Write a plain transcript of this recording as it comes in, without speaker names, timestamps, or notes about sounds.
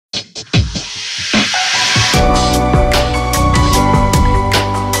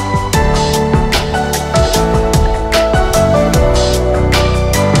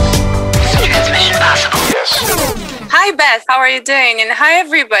Beth. How are you doing? And hi,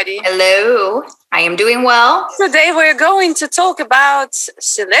 everybody. Hello. I am doing well. Today, we're going to talk about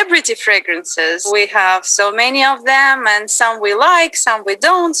celebrity fragrances. We have so many of them, and some we like, some we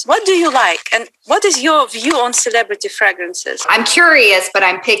don't. What do you like? And what is your view on celebrity fragrances? I'm curious, but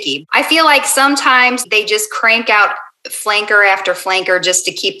I'm picky. I feel like sometimes they just crank out flanker after flanker just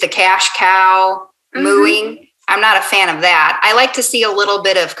to keep the cash cow mooing. I'm not a fan of that. I like to see a little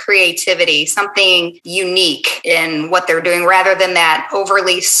bit of creativity, something unique in what they're doing rather than that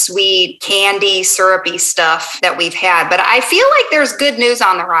overly sweet, candy, syrupy stuff that we've had. But I feel like there's good news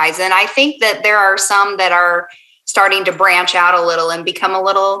on the horizon. I think that there are some that are starting to branch out a little and become a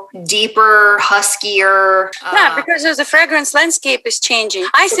little deeper, huskier. Yeah, because the fragrance landscape is changing.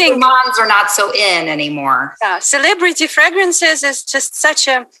 I think gourmands are not so in anymore. Celebrity fragrances is just such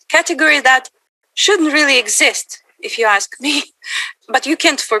a category that shouldn't really exist, if you ask me. But you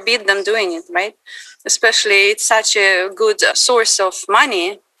can't forbid them doing it, right? Especially it's such a good source of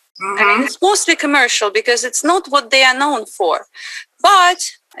money. I mean, it's mostly commercial because it's not what they are known for.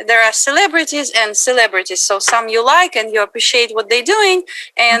 But there are celebrities and celebrities. So some you like and you appreciate what they're doing.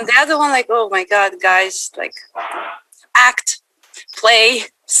 And the other one, like, oh my God, guys, like act, play,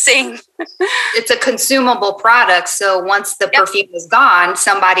 sing. It's a consumable product. So once the perfume is gone,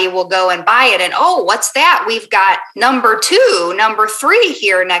 somebody will go and buy it. And, oh, what's that? We've got number 2, number 3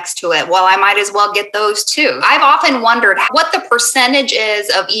 here next to it. Well, I might as well get those too. I've often wondered what the percentage is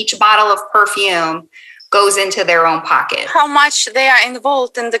of each bottle of perfume goes into their own pocket. How much they are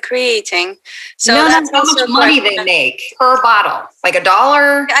involved in the creating. So that's how much money they make per bottle, like $1.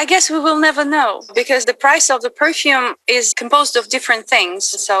 I guess we will never know because the price of the perfume is composed of different things.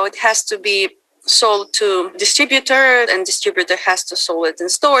 So it has to be sold to distributor and distributor has to sell it in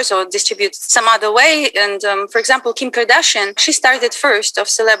stores or distribute some other way. And for example, Kim Kardashian, she started first of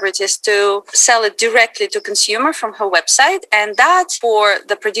celebrities to sell it directly to consumer from her website. And that for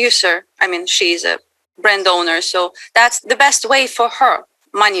the producer, I mean, she's a brand owner, so that's the best way for her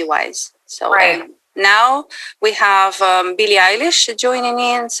money-wise. So now we have Billie Eilish joining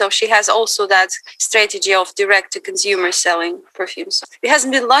in, so she has also that strategy of direct-to-consumer selling perfumes. It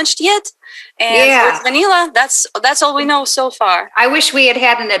hasn't been launched yet, and with vanilla, that's all we know so far. I wish we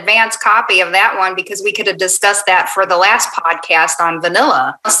had an advanced copy of that one because we could have discussed that for the last podcast on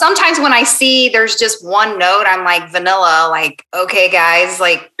vanilla. Sometimes when I see there's just one note, I'm like, vanilla, like, okay, guys,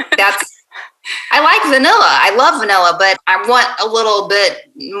 like that's... I like vanilla. I love vanilla, but I want a little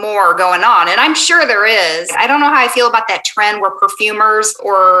bit more going on. And I'm sure there is. I don't know how I feel about that trend where perfumers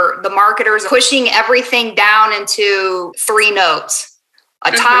or the marketers are pushing everything down into 3 notes,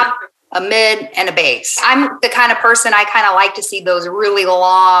 a top, a mid, and a base. I'm the kind of person I kind of like to see those really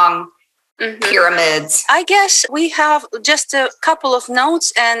long pyramids. I guess we have just a couple of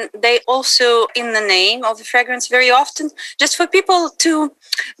notes and they also in the name of the fragrance very often, just for people to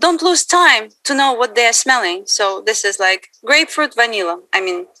don't lose time to know what they're smelling. So this is like grapefruit, vanilla. I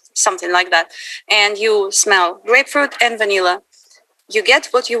mean, something like that. And you smell grapefruit and vanilla. You get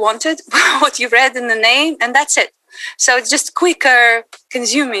what you wanted, what you read in the name, and that's it. So it's just quicker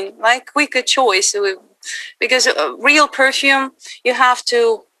consuming, like quicker choice. Because real perfume, you have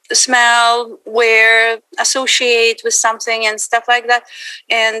to smell, wear, associate with something and stuff like that.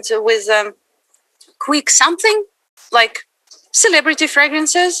 And with quick something like celebrity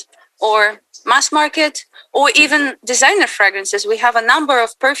fragrances or mass market or even designer fragrances, we have a number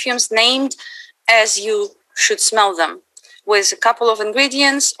of perfumes named as you should smell them with a couple of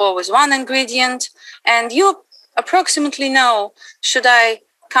ingredients or with one ingredient. And you approximately know, should I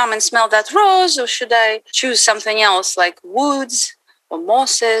come and smell that rose or should I choose something else like woods or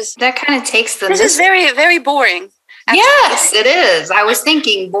mosses? That kind of takes the... This is very, very boring. Actually. Yes, it is. I was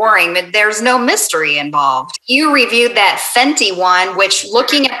thinking boring, but there's no mystery involved. You reviewed that Fenty one, which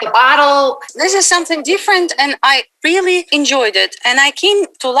looking at the bottle... This is something different and I really enjoyed it. And I came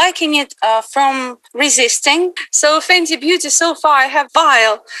to liking it from resisting. So Fenty Beauty, so far I have a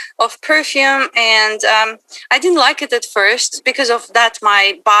vial of perfume and I didn't like it at first because of that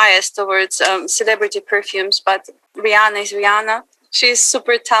my bias towards celebrity perfumes. But Rihanna is Rihanna. She's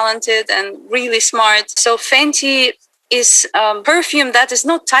super talented and really smart. So Fenty is a perfume that is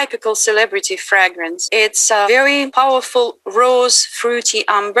not typical celebrity fragrance. It's a very powerful rose fruity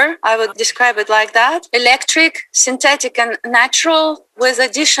amber. I would describe it like that. Electric, synthetic and natural with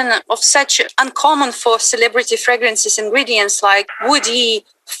addition of such uncommon for celebrity fragrances ingredients like woody,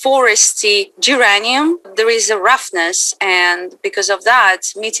 foresty geranium. There is a roughness, and because of that,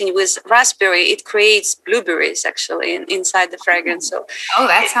 meeting with raspberry, it creates blueberries actually inside the fragrance. So,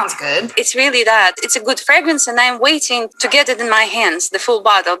 that sounds good. It's really that. It's a good fragrance, and I'm waiting to get it in my hands, the full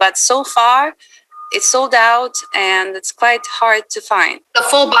bottle. But so far, it's sold out and it's quite hard to find. The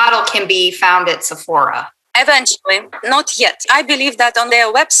full bottle can be found at Sephora. Eventually, not yet. I believe that on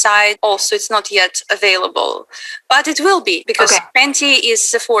their website also it's not yet available, but it will be because Fenty is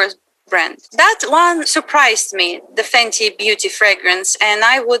Sephora's brand. That one surprised me, the Fenty Beauty fragrance, and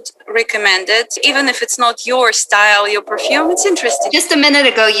I would recommend it, even if it's not your style, your perfume. It's interesting. Just a minute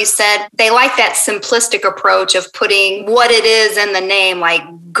ago, you said they like that simplistic approach of putting what it is in the name, like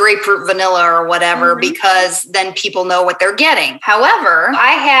grapefruit vanilla or whatever, because then people know what they're getting. However,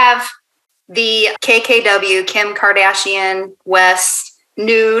 I have the KKW, Kim Kardashian West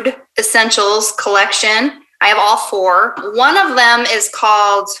Nude Essentials collection. I have all 4. One of them is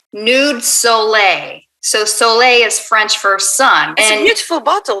called Nude Soleil. So Soleil is French for sun. It's a beautiful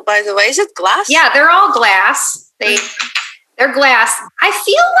bottle, by the way. Is it glass? Yeah, they're all glass. They're glass. I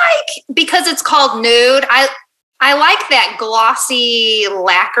feel like because it's called nude, I like that glossy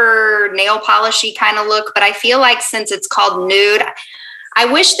lacquer nail polishy kind of look, but I feel like since it's called nude, I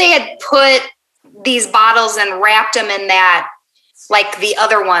wish they had put these bottles and wrapped them in that, like the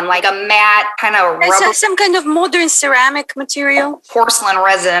other one, like a matte kind of rubber. Some kind of modern ceramic material. Porcelain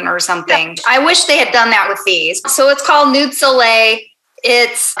resin or something. Yeah. I wish they had done that with these. So it's called Nude Soleil.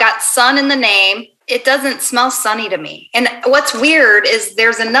 It's got sun in the name. It doesn't smell sunny to me. And what's weird is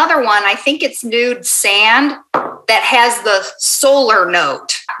there's another one, I think it's Nude Sand, that has the solar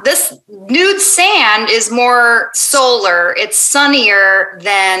note. This Nude Sand is more solar. It's sunnier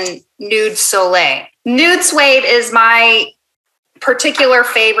than Nude Soleil. Nude Suede is my particular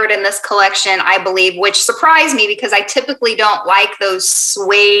favorite in this collection, I believe, which surprised me because I typically don't like those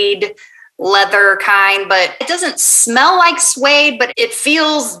suede leather kind, but it doesn't smell like suede, but it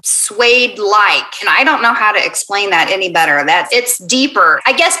feels suede-like. And I don't know how to explain that any better. That it's deeper.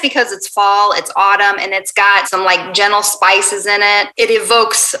 I guess because it's fall, it's autumn, and it's got some like gentle spices in it. It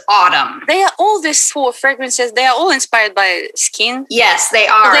evokes autumn. They are all these 4 fragrances. They are all inspired by skin. Yes, they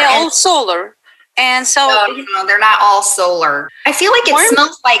are. They are all solar. And so no, they're not all solar. I feel like it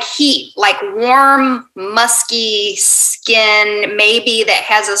smells like heat, like warm, musky skin, maybe that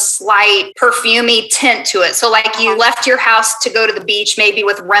has a slight perfumey tint to it. So like you left your house to go to the beach, maybe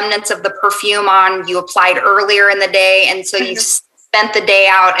with remnants of the perfume on you applied earlier in the day. And so you spent the day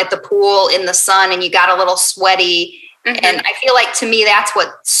out at the pool in the sun and you got a little sweaty. And I feel like to me, that's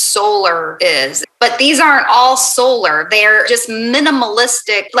what solar is. But these aren't all solar. They're just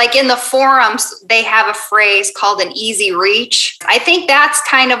minimalistic. Like in the forums, they have a phrase called an easy reach. I think that's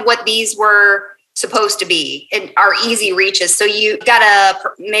kind of what these were supposed to be, are easy reaches. So you got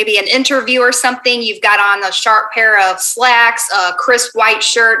maybe an interview or something. You've got on a sharp pair of slacks, a crisp white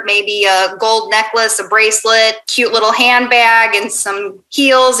shirt, maybe a gold necklace, a bracelet, cute little handbag, and some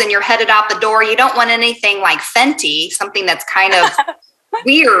heels, and you're headed out the door. You don't want anything like Fenty, something that's kind of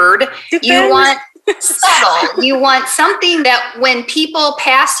weird. You want subtle. You want something that when people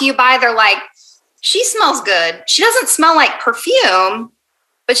pass you by, they're like, she smells good. She doesn't smell like perfume,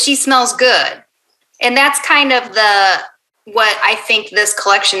 but she smells good. And that's kind of what I think this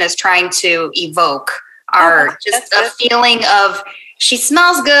collection is trying to evoke, are just a feeling of she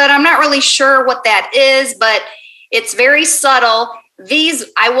smells good. I'm not really sure what that is, but it's very subtle. These,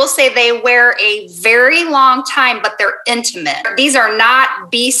 I will say, they wear a very long time, but they're intimate. These are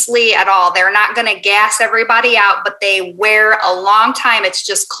not beastly at all. They're not going to gas everybody out, but they wear a long time. It's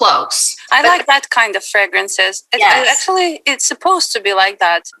just close. I like that kind of fragrances. Actually, it's supposed to be like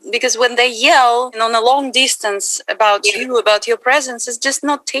that, because when they yell on a long distance about you, about your presence, it's just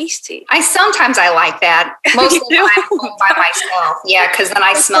not tasty. Sometimes I like that. Mostly when I'm home by myself. Yeah, because then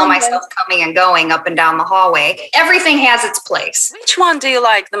I smell myself coming and going up and down the hallway. Everything has its place. Which one do you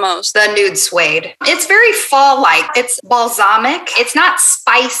like the most? The Nude Suede. It's very fall-like. It's balsamic. It's not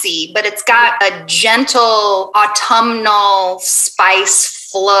spicy, but it's got a gentle autumnal spice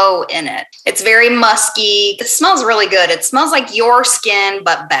flow in it. It's very musky. It smells really good. It smells like your skin,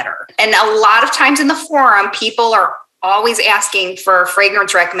 but better. And a lot of times in the forum, people are always asking for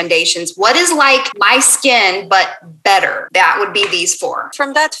fragrance recommendations. What is like my skin, but better? That would be these 4.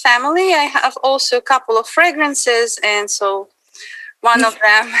 From that family, I have also a couple of fragrances. And so one of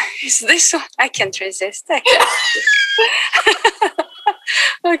them is this one. I can't resist.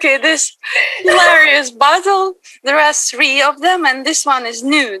 Okay, this hilarious bottle. There are 3 of them, and this one is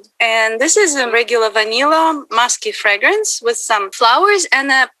nude. And this is a regular vanilla musky fragrance with some flowers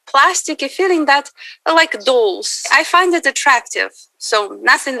and a plasticky feeling that are like dolls. I find it attractive. So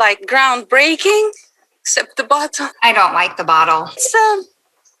nothing like groundbreaking, except the bottle. I don't like the bottle. It's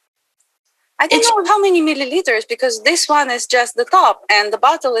I don't know how many milliliters, because this one is just the top and the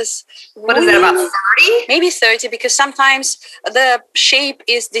bottle is... What is it, about 30? Maybe 30, because sometimes the shape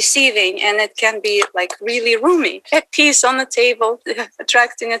is deceiving and it can be like really roomy. A piece on the table,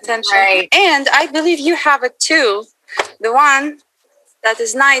 attracting attention. Right. And I believe you have it too. The one that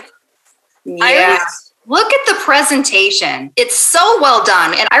is night iris. Look at the presentation. It's so well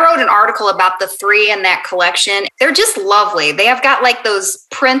done. And I wrote an article about the 3 in that collection. They're just lovely. They have got like those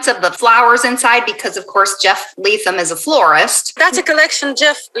prints of the flowers inside because, of course, Jeff Leatham is a florist. That's a collection,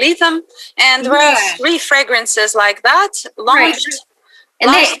 Jeff Leatham. And there are 3 fragrances like that launched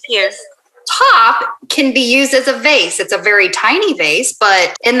last year. Top can be used as a vase. It's a very tiny vase,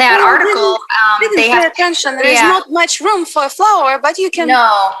 but in that article, they have attention. There is not much room for a flower, but you can...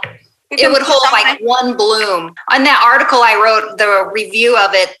 No. It would hold like one bloom. On that article I wrote, the review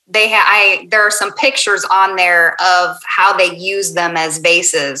of it, there are some pictures on there of how they use them as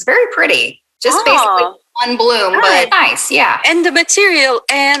vases. Very pretty. Just basically one bloom, but nice, yeah. And the material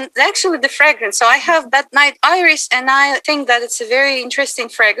and actually the fragrance. So I have that night iris, and I think that it's a very interesting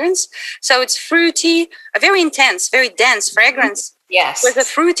fragrance. So it's fruity, a very intense, very dense fragrance. Yes. With a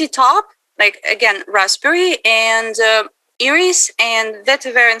fruity top, like again, raspberry and... iris and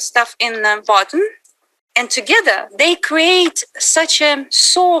vetiver and stuff in the bottom, and together they create such a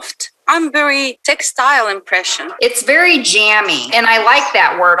soft, ambery textile impression. It's very jammy, and I like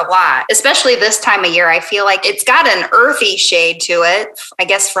that word a lot, especially this time of year. I feel like it's got an earthy shade to it, I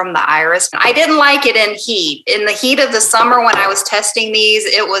guess from the iris. I didn't like it in heat. In the heat of the summer when I was testing these,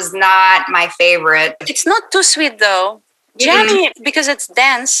 it was not my favorite. It's not too sweet though. Jammy because it's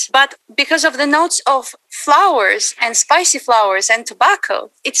dense, but because of the notes of flowers and spicy flowers and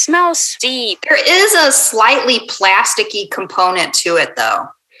tobacco, it smells deep. There is a slightly plasticky component to it though.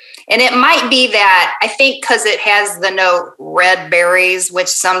 And it might be that, I think because it has the note red berries, which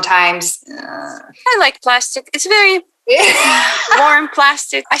sometimes... I like plastic. It's very... warm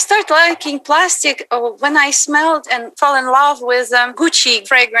plastic. I started liking plastic when I smelled and fell in love with Gucci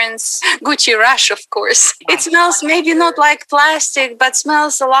fragrance, Gucci Rush, of course. It smells maybe not like plastic, but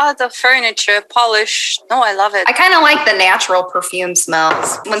smells a lot of furniture, polish. No, I love it. I kind of like the natural perfume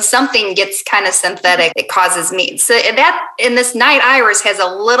smells. When something gets kind of synthetic, it causes me. So that in this night iris has a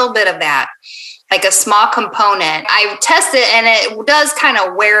little bit of that. Like a small component. I've tested and it does kind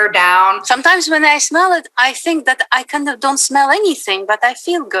of wear down. Sometimes when I smell it, I think that I kind of don't smell anything, but I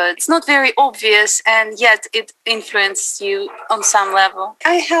feel good. It's not very obvious, and yet it influences you on some level.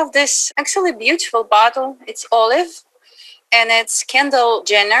 I have this actually beautiful bottle. It's olive, and it's Kendall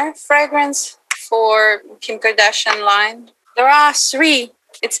Jenner fragrance for Kim Kardashian line. There are 3.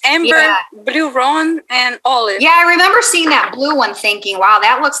 It's amber, blue roan, and olive. Yeah, I remember seeing that blue one thinking, wow,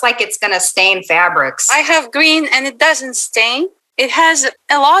 that looks like it's going to stain fabrics. I have green, and it doesn't stain. It has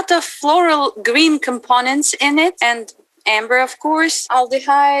a lot of floral green components in it, and amber, of course,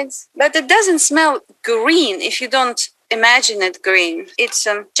 aldehydes. But it doesn't smell green if you don't imagine it green. It's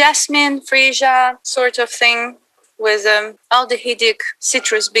jasmine, freesia sort of thing with aldehydic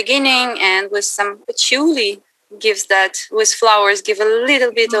citrus beginning and with some patchouli. Gives that with flowers, give a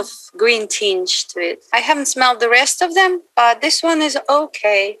little bit of green tinge to it. I haven't smelled the rest of them, but this one is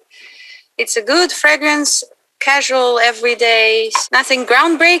okay. It's a good fragrance, casual, everyday, nothing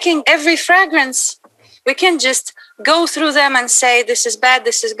groundbreaking. Every fragrance, we can just go through them and say, this is bad,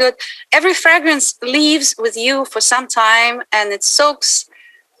 this is good. Every fragrance leaves with you for some time and it soaks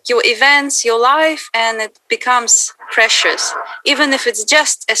your events, your life, and it becomes precious. Even if it's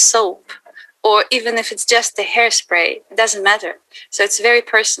just a soap, or even if it's just a hairspray, it doesn't matter. So it's very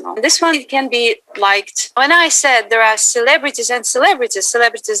personal. This one, it can be liked. When I said there are celebrities and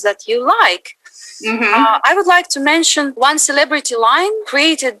celebrities that you like, I would like to mention one celebrity line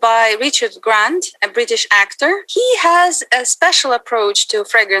created by Richard Grant, a British actor. He has a special approach to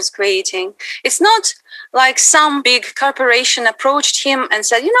fragrance creating. It's not like some big corporation approached him and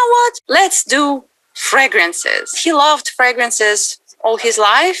said, you know what, let's do fragrances. He loved fragrances all his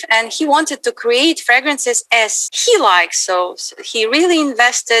life, and he wanted to create fragrances as he likes. So he really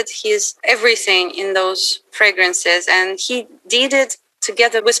invested his everything in those fragrances, and he did it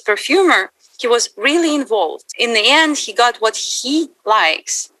together with perfumer. He was really involved. In the end, he got what he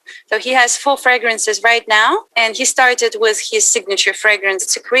likes. So he has 4 fragrances right now, and he started with his signature fragrance.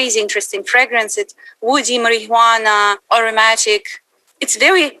 It's a crazy interesting fragrance. It's woody, marijuana, aromatic. It's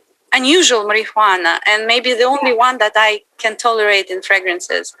very unusual marijuana, and maybe the only one that I can tolerate in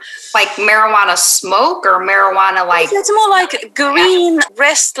fragrances. Like marijuana smoke or marijuana like... It's more like green,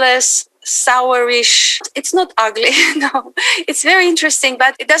 restless, sourish. It's not ugly, no. It's very interesting,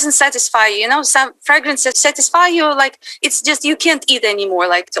 but it doesn't satisfy you. You know, some fragrances satisfy you, like it's just you can't eat anymore.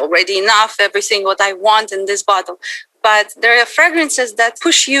 Like it's already enough, everything what I want in this bottle. But there are fragrances that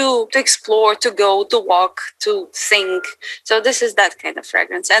push you to explore, to go, to walk, to think. So this is that kind of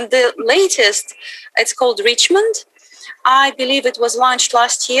fragrance. And the latest, it's called Richmond. I believe it was launched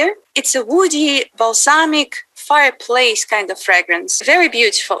last year. It's a woody, balsamic, fireplace kind of fragrance. Very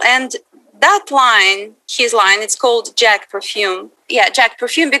beautiful. And that line, his line, it's called Jack Perfume. Yeah, Jack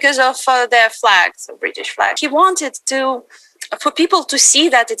Perfume because of their flag, so British flag. He wanted for people to see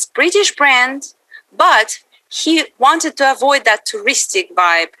that it's British brand, but he wanted to avoid that touristic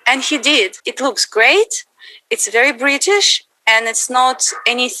vibe. And he did. It looks great. It's very British and it's not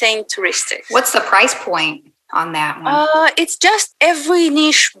anything touristic. What's the price point on that one? It's just every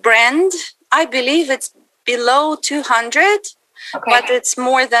niche brand. I believe it's below 200. Okay. But it's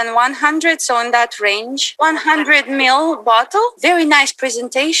more than 100, so in that range. 100 ml bottle, very nice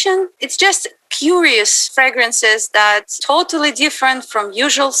presentation. It's just curious fragrances that's totally different from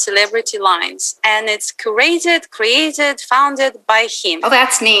usual celebrity lines. And it's curated, created, founded by him. Oh,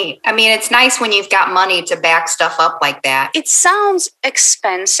 that's neat. I mean, it's nice when you've got money to back stuff up like that. It sounds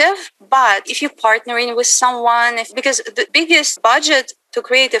expensive, but if you're partnering with someone, because the biggest budget to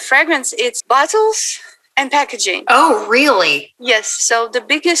create a fragrance, it's bottles and packaging. Oh, really? Yes. So the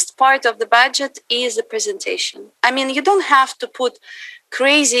biggest part of the budget is the presentation. I mean, you don't have to put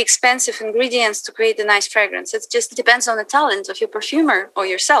crazy expensive ingredients to create a nice fragrance. It just depends on the talent of your perfumer or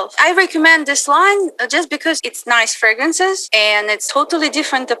yourself. I recommend this line just because it's nice fragrances and it's totally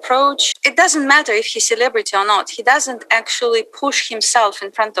different approach. It doesn't matter if he's celebrity or not. He doesn't actually push himself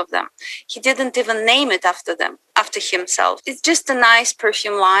in front of them. He didn't even name it after himself. It's just a nice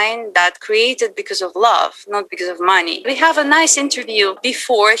perfume line that created because of love, not because of money. We have a nice interview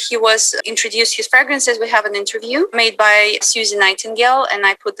before he was introduced his fragrances. We have an interview made by Susie Nightingale, and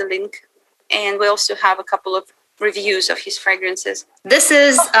I put the link. And we also have a couple of reviews of his fragrances. This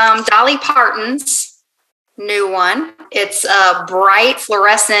is Dolly Parton's new one. It's a bright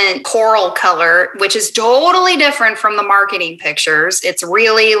fluorescent coral color, which is totally different from the marketing pictures. It's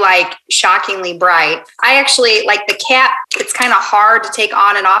really like shockingly bright. I actually like the cap. It's kind of hard to take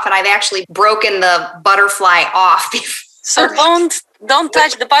on and off, and I've actually broken the butterfly off before. So don't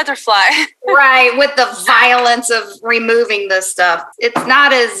touch the butterfly. Right, with the violence of removing this stuff. It's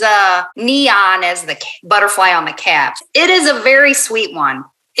not as neon as the butterfly on the cap. It is a very sweet one.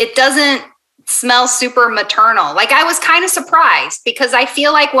 It doesn't smell super maternal. Like I was kind of surprised because I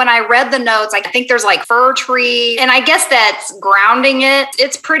feel like when I read the notes, I think there's like fir tree, and I guess that's grounding it.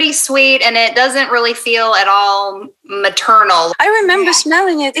 It's pretty sweet and it doesn't really feel at all maternal. I remember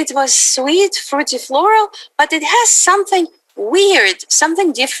smelling it. It was sweet, fruity, floral, but it has something weird,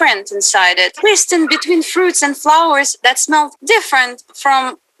 something different inside it. Twist in between fruits and flowers that smell different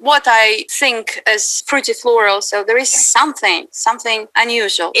from what I think as fruity floral. So there is something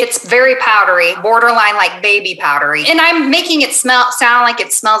unusual. It's very powdery, borderline like baby powdery. And I'm making it sound like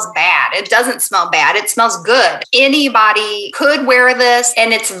it smells bad. It doesn't smell bad. It smells good. Anybody could wear this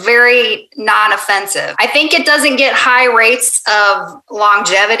and it's very non-offensive. I think it doesn't get high rates of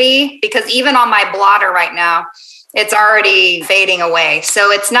longevity because even on my blotter right now, it's already fading away.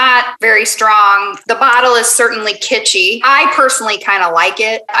 So it's not very strong. The bottle is certainly kitschy. I personally kind of like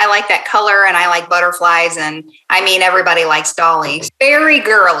it. I like that color and I like butterflies. And I mean, everybody likes Dolly. Very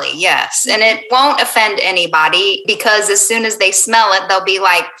girly, yes. And it won't offend anybody because as soon as they smell it, they'll be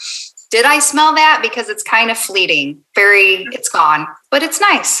like, did I smell that? Because it's kind of fleeting. It's gone, but it's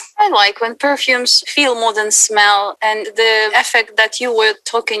nice. I like when perfumes feel more than smell, and the effect that you were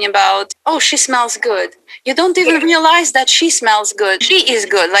talking about, oh, she smells good. You don't even realize that she smells good. She is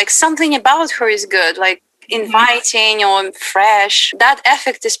good. Like something about her is good. Like inviting or fresh. That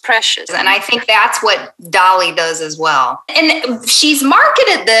effect is precious. And I think that's what Dolly does as well. And she's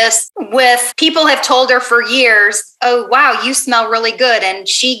marketed this with people have told her for years, oh, wow, you smell really good. And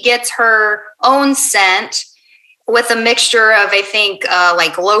she gets her own scent with a mixture of, I think,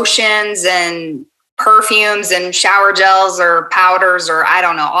 like lotions and perfumes and shower gels or powders or I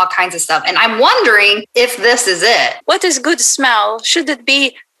don't know, all kinds of stuff. And I'm wondering if this is it. What is good smell? Should it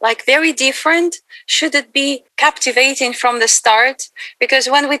be like very different? Should it be captivating from the start? Because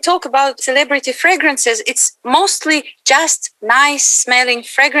when we talk about celebrity fragrances, it's mostly just nice smelling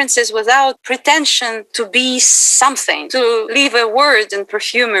fragrances without pretension to be something, to leave a word in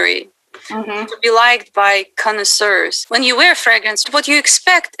perfumery. Mm-hmm. To be liked by connoisseurs. When you wear fragrance, what you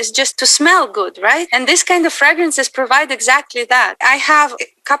expect is just to smell good, right? And this kind of fragrances provide exactly that. I have a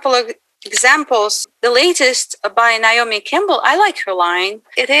couple of examples. The latest by Naomi Campbell, I like her line.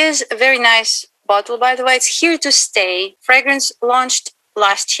 It is a very nice bottle, by the way. It's here to stay. Fragrance launched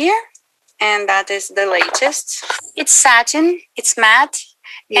last year, and that is the latest. It's satin, it's matte,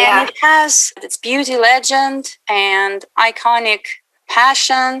 and it has its beauty legend and iconic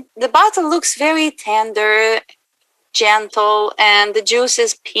passion. The bottle looks very tender, gentle, and the juice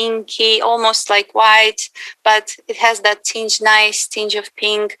is pinky, almost like white, but it has that nice tinge of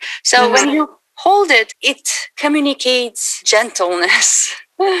pink. So when you hold it, it communicates gentleness,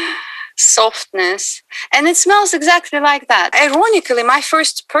 softness, and it smells exactly like that. Ironically, my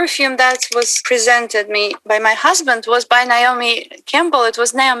first perfume that was presented me by my husband was by Naomi Campbell. It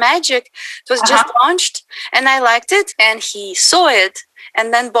was Neo Magic. It was just launched, and I liked it, and he saw it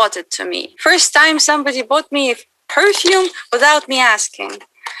and then bought it to me. First time somebody bought me perfume without me asking.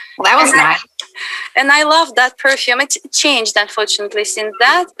 Well, that was nice. And I love that perfume. It changed, unfortunately, since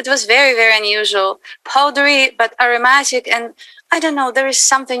that. It was very, very unusual. Powdery, but aromatic. And I don't know, there is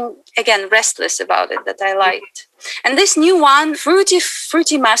something, again, restless about it that I liked. And this new one, fruity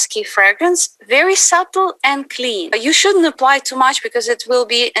musky fragrance, very subtle and clean. You shouldn't apply too much because it will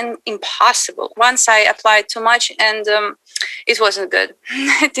be impossible. Once I applied too much and it wasn't good.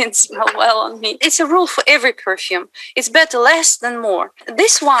 It didn't smell well on me. It's a rule for every perfume. It's better less than more.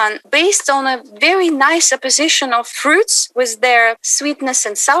 This one, based on a very nice opposition of fruits with their sweetness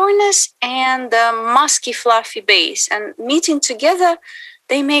and sourness and musky, fluffy base. And meeting together,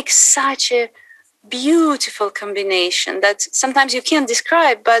 they make such a beautiful combination that sometimes you can't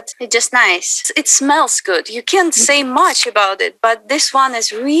describe, but it's just nice. It smells good. You can't say much about it, but this one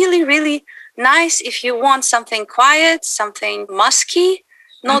is really, really nice if you want something quiet, something musky,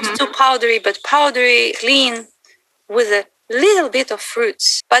 not too powdery, but powdery, clean, with a little bit of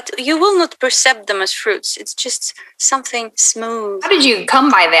fruits. But you will not perceive them as fruits. It's just something smooth. How did you come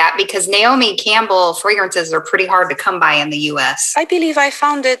by that? Because Naomi Campbell fragrances are pretty hard to come by in the US. I believe I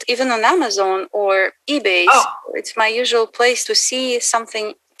found it even on Amazon or eBay. Oh. So it's my usual place to see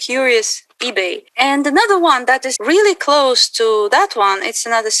something curious, eBay. And another one that is really close to that one, it's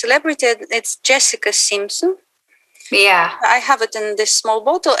another celebrity, it's Jessica Simpson. Yeah. I have it in this small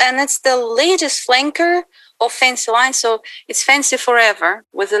bottle, and it's the latest flanker of Fancy line, so it's Fancy Forever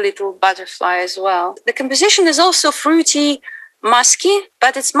with a little butterfly as well. The composition is also fruity, musky,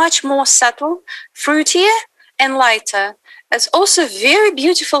 but it's much more subtle, fruitier and lighter. It's also very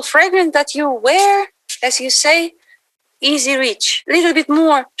beautiful fragrance that you wear, as you say, easy reach. A little bit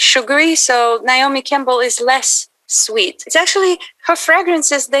more sugary, so Naomi Campbell is less sweet. It's actually, her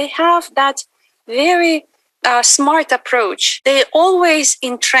fragrances, they have that very smart approach. They're always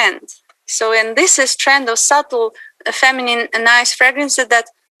in trend. So, and this is trend of subtle, feminine, nice fragrances that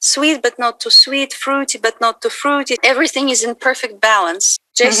sweet but not too sweet, fruity but not too fruity. Everything is in perfect balance.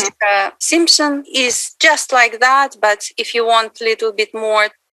 Jessica Simpson is just like that, but if you want a little bit more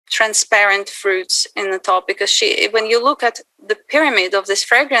transparent fruits in the top, because when you look at the pyramid of this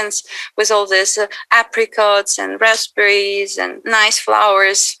fragrance with all these apricots and raspberries and nice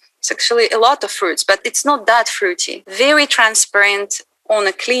flowers, it's actually a lot of fruits, but it's not that fruity. Very transparent, on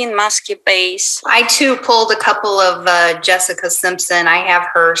a clean, musky base. I too pulled a couple of Jessica Simpson. I have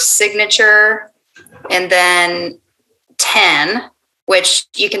her Signature and then 10, which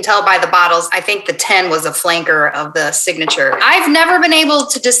you can tell by the bottles. I think the 10 was a flanker of the Signature. I've never been able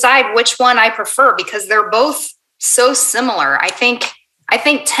to decide which one I prefer because they're both so similar. I think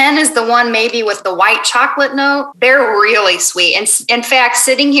 10 is the one maybe with the white chocolate note. They're really sweet. And in fact,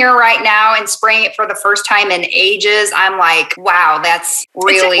 sitting here right now and spraying it for the first time in ages, I'm like, wow, that's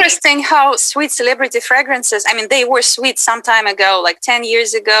really... It's interesting how sweet celebrity fragrances, I mean, they were sweet some time ago, like 10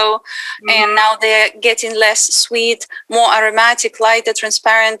 years ago, and now they're getting less sweet, more aromatic, lighter,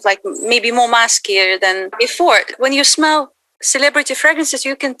 transparent, like maybe more muskier than before. When you smell celebrity fragrances,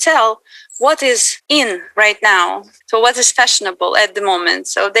 you can tell what is in right now. So what is fashionable at the moment.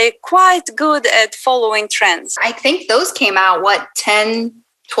 So they're quite good at following trends. I think those came out, 10,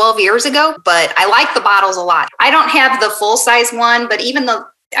 12 years ago, but I like the bottles a lot. I don't have the full size one, but even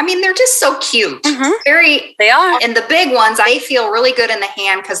they're just so cute. They are. And the big ones, they feel really good in the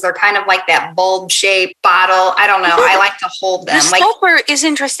hand because they're kind of like that bulb shaped bottle. I don't know. I like to hold them. The stopper is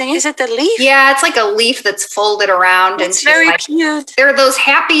interesting. Is it a leaf? Yeah, it's like a leaf that's folded around. It's very cute. They're those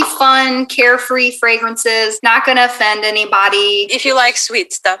happy, fun, carefree fragrances. Not going to offend anybody. If you like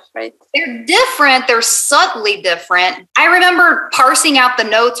sweet stuff, right? They're different. They're subtly different. I remember parsing out the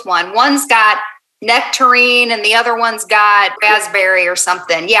notes one. One's got nectarine and the other one's got raspberry or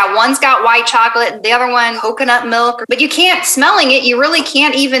something. Yeah, one's got white chocolate and the other one coconut milk. But you can't, smelling it, you really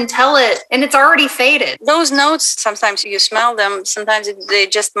can't even tell it, and it's already faded. Those notes, sometimes you smell them, sometimes they're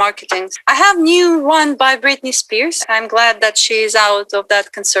just marketing. I have new one by Britney Spears. I'm glad that she's out of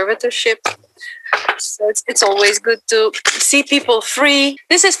that conservatorship. So it's always good to see people free.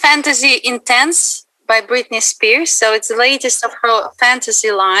 This is Fantasy Intense by Britney Spears. So it's the latest of her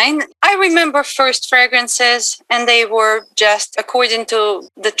fantasy line. I remember first fragrances, and they were just according to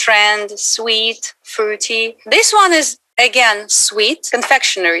the trend, sweet, fruity. This one is, again, sweet,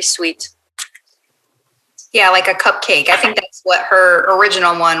 confectionery sweet. Yeah, like a cupcake. I think that's what her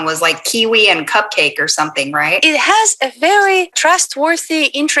original one was, like kiwi and cupcake or something, right? It has a very trustworthy,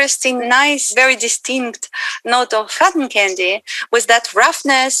 interesting, nice, very distinct note of cotton candy with that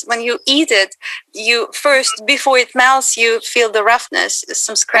roughness. When you eat it, you first, before it melts, you feel the roughness,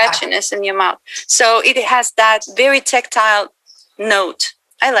 some scratchiness in your mouth. So it has that very tactile note.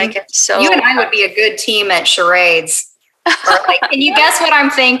 I like it. So you and I would be a good team at charades. Like, can you guess what I'm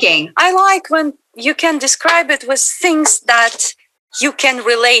thinking? I like when you can describe it with things that you can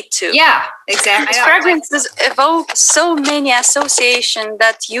relate to. Yeah, exactly. Fragrances evoke so many associations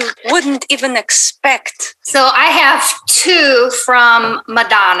that you wouldn't even expect. So I have two from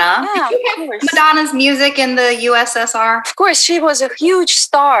Madonna. Yeah, Did you have Madonna's music in the USSR? Of course, she was a huge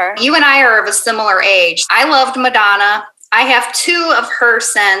star. You and I are of a similar age. I loved Madonna. I have two of her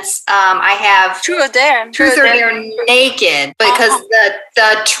scents. I have Truth or Dare. Truth or Dare Naked, because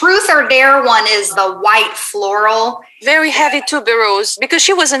the Truth or Dare one is the white floral. Very heavy tuberose, because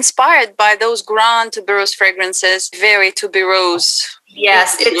she was inspired by those grand tuberose fragrances. Very tuberose.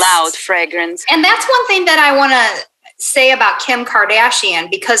 Yes. It's loud fragrance. And that's one thing that I want to say about Kim Kardashian,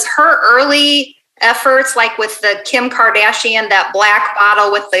 because her early efforts, like with the Kim Kardashian, that black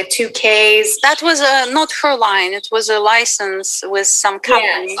bottle with the 2 Ks. That was not her line. It was a license with some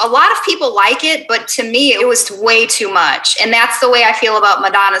company. Yeah. A lot of people like it, but to me, it was way too much. And that's the way I feel about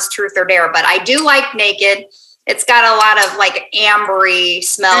Madonna's Truth or Dare. But I do like Naked. It's got a lot of like ambery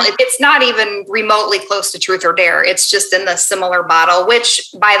smell. It's not even remotely close to Truth or Dare. It's just in the similar bottle, which,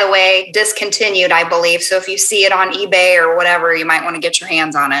 by the way, discontinued, I believe. So if you see it on eBay or whatever, you might want to get your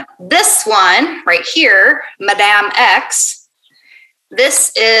hands on it. This one right here, Madame X,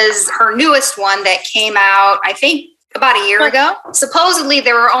 this is her newest one that came out, I think, about a year ago. Supposedly,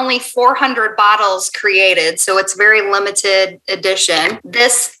 there were only 400 bottles created, so it's very limited edition.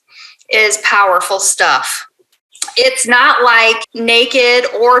 This is powerful stuff. It's not like Naked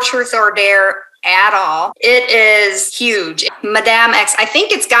or Truth or Dare at all. It is huge. Madame X, I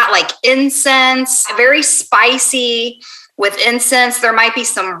think it's got like incense, very spicy with incense. There might be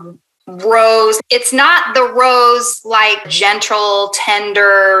some rose. It's not the rose like gentle,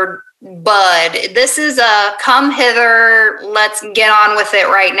 tender bud. This is a come hither, let's get on with it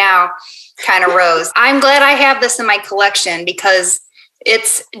right now kind of rose. I'm glad I have this in my collection because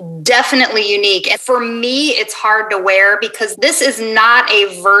it's definitely unique. And for me, it's hard to wear because this is not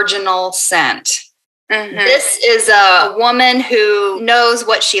a virginal scent. Mm-hmm. This is a woman who knows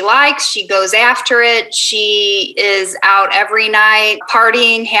what she likes. She goes after it. She is out every night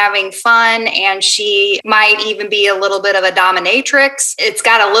partying, having fun, and she might even be a little bit of a dominatrix. It's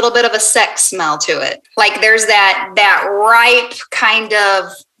got a little bit of a sex smell to it. Like there's that ripe kind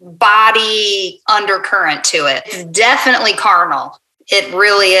of body undercurrent to it. It's definitely carnal. It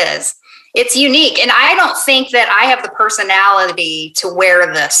really is. It's unique. And I don't think that I have the personality to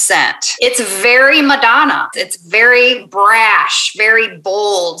wear this scent. It's very Madonna. It's very brash, very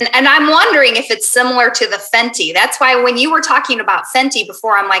bold. And I'm wondering if it's similar to the Fenty. That's why when you were talking about Fenty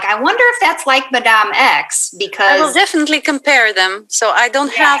before, I'm like, I wonder if that's like Madame X, because I will definitely compare them. So I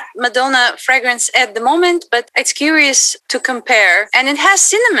don't have Madonna fragrance at the moment, but it's curious to compare. And it has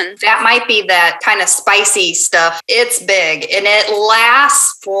cinnamon. That might be that kind of spicy stuff. It's big and it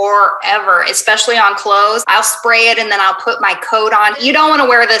lasts forever. Especially on clothes. I'll spray it and then I'll put my coat on. You don't want to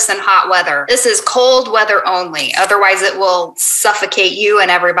wear this in hot weather. This is cold weather only. Otherwise it will suffocate you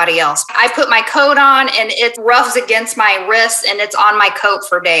and everybody else. I put my coat on and it rubs against my wrist and it's on my coat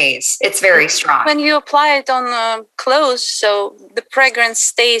for days. It's very strong. When you apply it on clothes, so the fragrance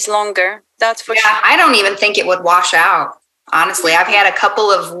stays longer. That's for sure. I don't even think it would wash out. Honestly, I've had a couple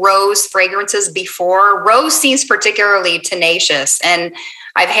of rose fragrances before. Rose seems particularly tenacious, and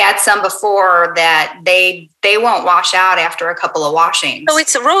I've had some before that they won't wash out after a couple of washings. So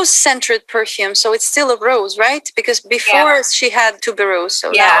it's a rose-centered perfume, so it's still a rose, right? Because before she had tuberose,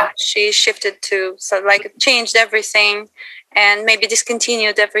 so now she shifted to, so like it changed everything. and maybe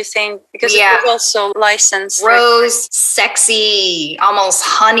discontinued everything because it was also licensed. Rose, sexy, almost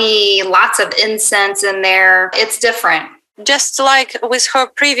honey, lots of incense in there. It's different. Just like with her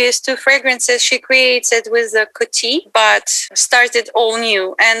previous 2 fragrances, she creates it with the coty, but started all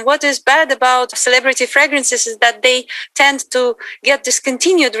new. And what is bad about celebrity fragrances is that they tend to get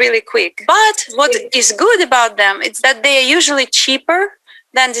discontinued really quick. But what is good about them is that they are usually cheaper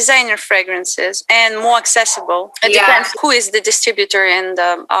than designer fragrances and more accessible. It depends who is the distributor and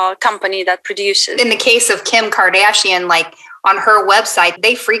the company that produces. In the case of Kim Kardashian, like on her website,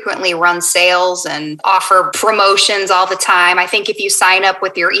 they frequently run sales and offer promotions all the time. I think if you sign up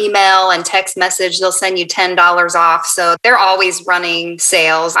with your email and text message, they'll send you $10 off. So they're always running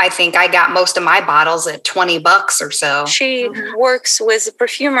sales. I think I got most of my bottles at $20 or so. She works with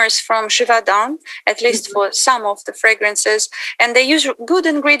perfumers from Givaudan, at least for some of the fragrances, and they use good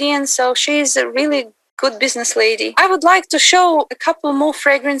ingredients. So she's a really good business lady. I would like to show a couple more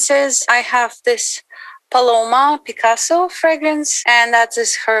fragrances. I have this Paloma Picasso fragrance, and that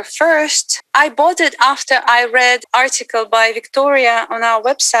is her first. I bought it after I read article by Victoria on our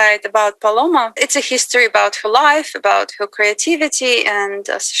website about Paloma. It's a history about her life, about her creativity, and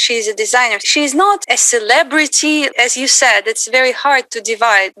she's a designer. She's not a celebrity, as you said. It's very hard to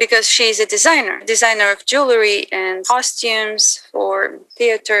divide because she's a designer of jewelry and costumes for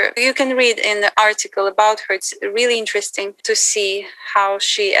theater. You can read in the article about her. It's really interesting to see how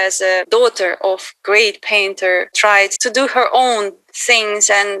she, as a daughter of great painter, tried to do her own things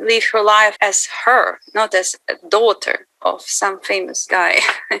and live her life as her, not as a daughter of some famous guy,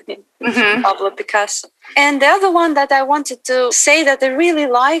 Pablo Picasso. And the other one that I wanted to say that I really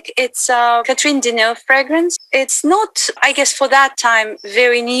like, it's Catherine Deneuve fragrance. It's not, I guess, for that time,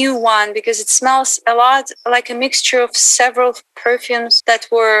 very new one because it smells a lot like a mixture of several perfumes that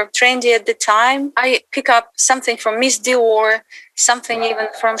were trendy at the time. I pick up something from Miss Dior, something even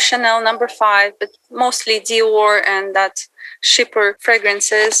from Chanel No. 5, but mostly Dior and that shipper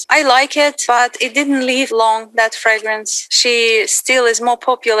fragrances. I like it, but it didn't live long, that fragrance. She still is more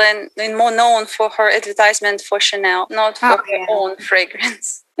popular and more known for her advertisement for Chanel, not for her own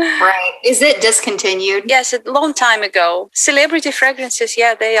fragrance. Right. Is it discontinued? Yes, a long time ago. Celebrity fragrances,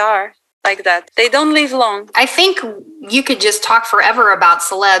 yeah, they are like that. They don't live long. I think you could just talk forever about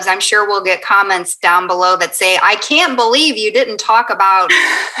celebs. I'm sure we'll get comments down below that say, I can't believe you didn't talk about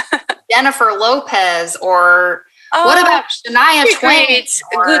Jennifer Lopez or what about Shania Twain?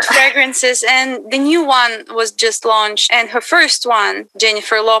 Good fragrances, and the new one was just launched. And her first one,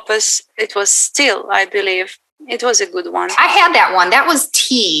 Jennifer Lopez, it was still, I believe, it was a good one. I had that one. That was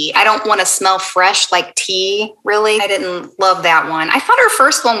tea. I don't want to smell fresh like tea, really. I didn't love that one. I thought her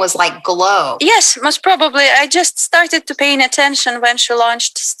first one was like glow. Yes, most probably. I just started to paying attention when she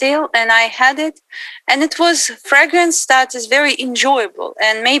launched Still, and I had it. And it was fragrance that is very enjoyable.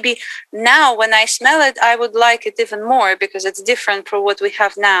 And maybe now when I smell it, I would like it even more because it's different from what we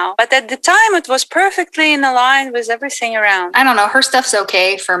have now. But at the time, it was perfectly in line with everything around. I don't know. Her stuff's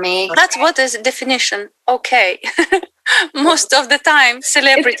okay for me. That's what is the definition. Okay. Most of the time,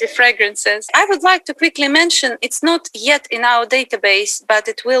 celebrity fragrances. I would like to quickly mention, it's not yet in our database, but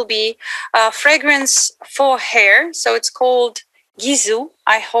it will be a fragrance for hair. So it's called Gizu.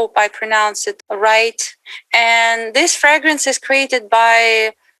 I hope I pronounce it right. And this fragrance is created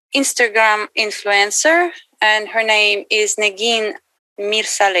by Instagram influencer, and her name is Negin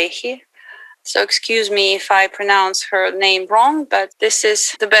Mirsalehi. So excuse me if I pronounce her name wrong, but this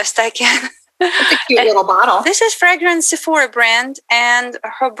is the best I can. It's a cute little bottle. This is Fragrance Sephora brand, and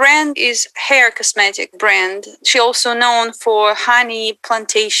her brand is hair cosmetic brand. She also known for honey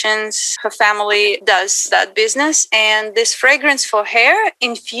plantations. Her family does that business, and this fragrance for hair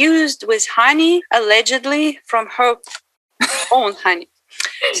infused with honey, allegedly from her own honey.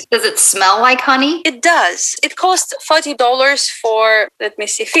 Does it smell like honey? It does. It costs $40 for, let me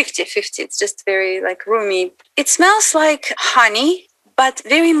see, 50. It's just very like roomy. It smells like honey, but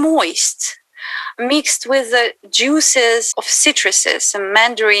very moist, mixed with the juices of citruses, some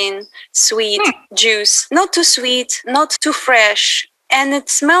mandarin sweet juice. Not too sweet, not too fresh. And it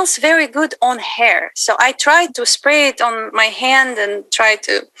smells very good on hair. So I tried to spray it on my hand and try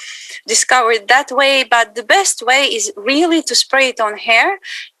to discover it that way. But the best way is really to spray it on hair.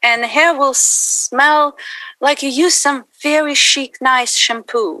 And the hair will smell like you use some very chic, nice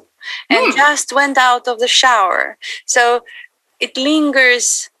shampoo and just went out of the shower. So it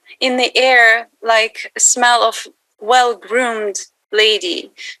lingers in the air like a smell of well-groomed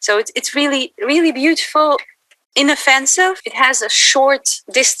lady. So it's really, really beautiful, inoffensive. It has a short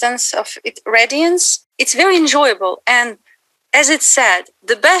distance of radiance. It's very enjoyable. And as it said,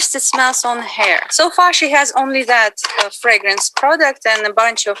 the best it smells on hair. So far, she has only that fragrance product and a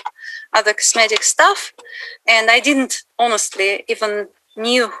bunch of other cosmetic stuff. And I didn't honestly even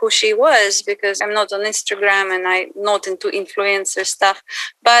knew who she was because I'm not on Instagram and I'm not into influencer stuff.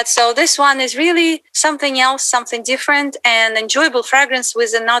 But so this one is really something else, something different, and enjoyable fragrance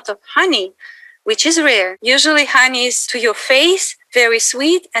with a note of honey, which is rare. Usually honey is to your face, very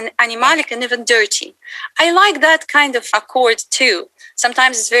sweet and animalic and even dirty. I like that kind of accord too.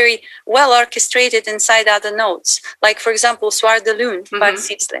 Sometimes it's very well orchestrated inside other notes, like for example, Soir de Lune by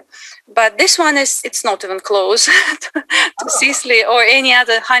Sisley. But this one it's not even close to Sisley or any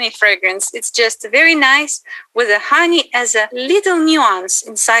other honey fragrance. It's just very nice with the honey as a little nuance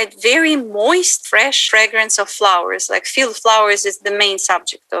inside very moist, fresh fragrance of flowers, like field flowers is the main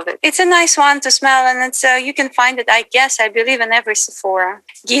subject of it. It's a nice one to smell, and it's you can find it, I believe, in every Sephora.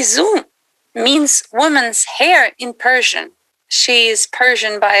 Gizum means woman's hair in Persian. She is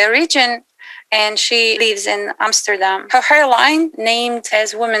Persian by origin, and she lives in Amsterdam. Her hairline named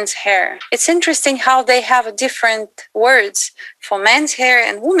as women's hair. It's interesting how they have different words for men's hair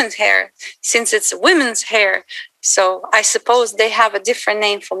and women's hair, since it's women's hair. So I suppose they have a different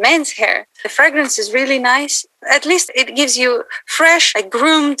name for men's hair. The fragrance is really nice. At least it gives you fresh,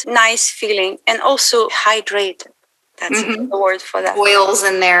 groomed, nice feeling, and also hydrated. That's the word for that. Oils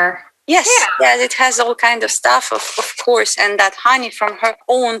in there. Yes, yeah, it has all kind of stuff, of course, and that honey from her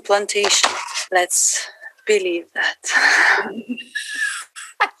own plantation. Let's believe that.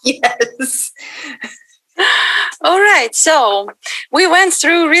 Yes. All right, so we went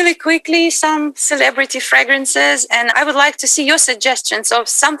through really quickly some celebrity fragrances, and I would like to see your suggestions of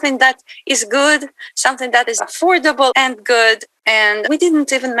something that is good, something that is affordable and good. And we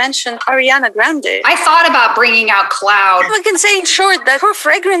didn't even mention Ariana Grande. I thought about bringing out Cloud. We can say in short that her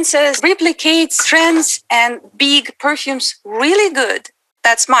fragrances replicate trends and big perfumes really good.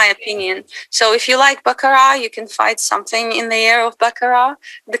 That's my opinion. So if you like Baccarat, you can find something in the air of Baccarat,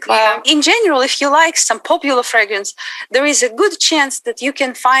 the Cloud. Yeah. In general, if you like some popular fragrance, there is a good chance that you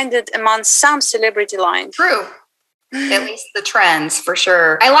can find it among some celebrity lines. True. At least the trends, for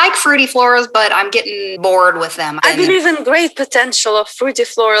sure. I like fruity florals, but I'm getting bored with them. I believe in great potential of fruity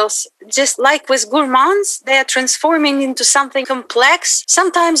florals. Just like with gourmands, they are transforming into something complex.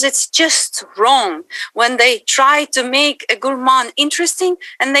 Sometimes it's just wrong when they try to make a gourmand interesting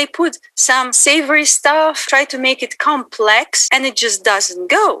and they put some savory stuff, try to make it complex, and it just doesn't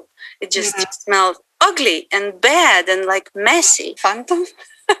go. It just smells ugly and bad and like messy. Phantom?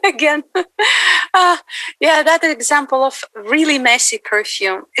 Again, yeah, that example of really messy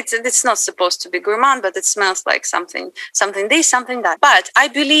perfume. It's not supposed to be gourmand, but it smells like something this, something that. But I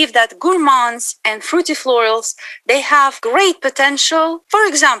believe that gourmands and fruity florals, they have great potential. For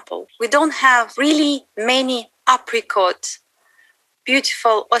example, we don't have really many apricot,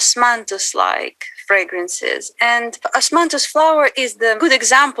 beautiful osmanthus-like fragrances, and osmanthus flower is the good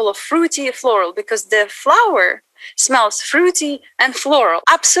example of fruity floral because the flower smells fruity and floral.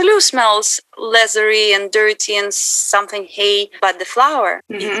 Absolute smells leathery and dirty and something hay, but the flower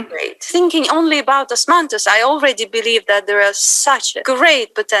is great. Thinking only about osmanthus, I already believe that there is such a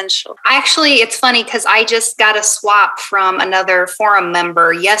great potential. Actually, it's funny because I just got a swap from another forum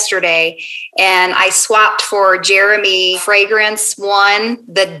member yesterday, and I swapped for Jeremy Fragrance one,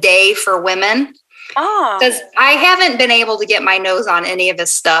 the Day for Women. Because I haven't been able to get my nose on any of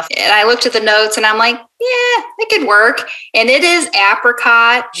his stuff. And I looked at the notes and I'm like, yeah, it could work. And it is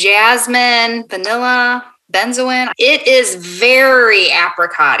apricot, jasmine, vanilla, benzoin. It is very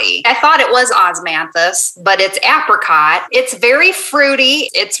apricot-y. I thought it was osmanthus, but it's apricot. It's very fruity.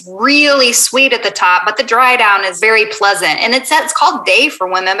 It's really sweet at the top, but the dry down is very pleasant. And it's called Day for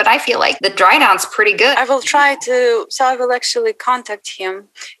Women, but I feel like the dry down's pretty good. I will actually contact him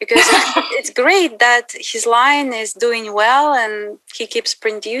because it's great that his line is doing well and he keeps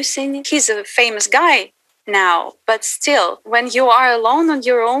producing. He's a famous guy now, but still, when you are alone on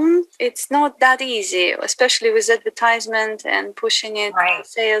your own, it's not that easy, especially with advertisement and pushing it,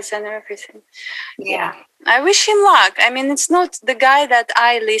 sales and everything. Yeah. I wish him luck. I mean, it's not the guy that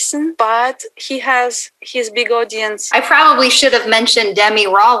I listen, but he has his big audience. I probably should have mentioned Demi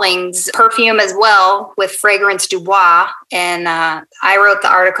Rawlings' perfume as well with Fragrance Du Bois, and I wrote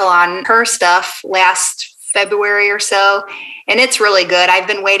the article on her stuff last February or so, and it's really good. I've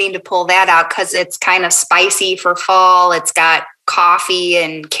been waiting to pull that out because it's kind of spicy for fall. It's got coffee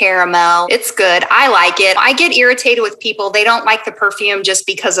and caramel. It's good. I like it. I get irritated with people. They don't like the perfume just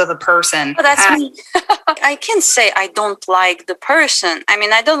because of the person. Oh, that's me. I can't say I don't like the person. I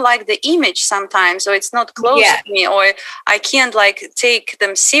mean, I don't like the image sometimes, or it's not close to me, or I can't like take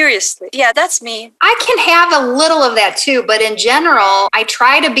them seriously. Yeah, that's me. I can have a little of that too, but in general, I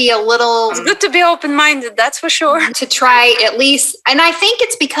try to be a little... It's good to be open-minded, that's for sure. To try at least, and I think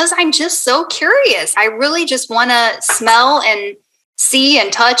it's because I'm just so curious. I really just want to smell and see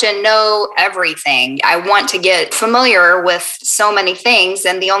and touch and know everything. I want to get familiar with so many things,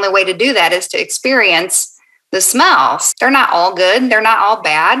 and the only way to do that is to experience the smells. They're not all good. They're not all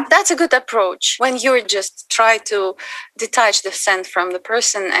bad. That's a good approach when you're just try to detach the scent from the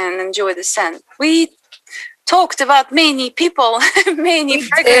person and enjoy the scent. We talked about many people, many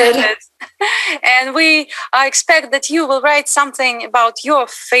fragrances, and we expect that you will write something about your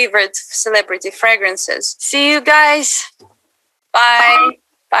favorite celebrity fragrances. See you guys. Bye.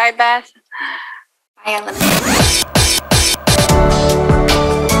 Bye, Beth. Bye, Elena.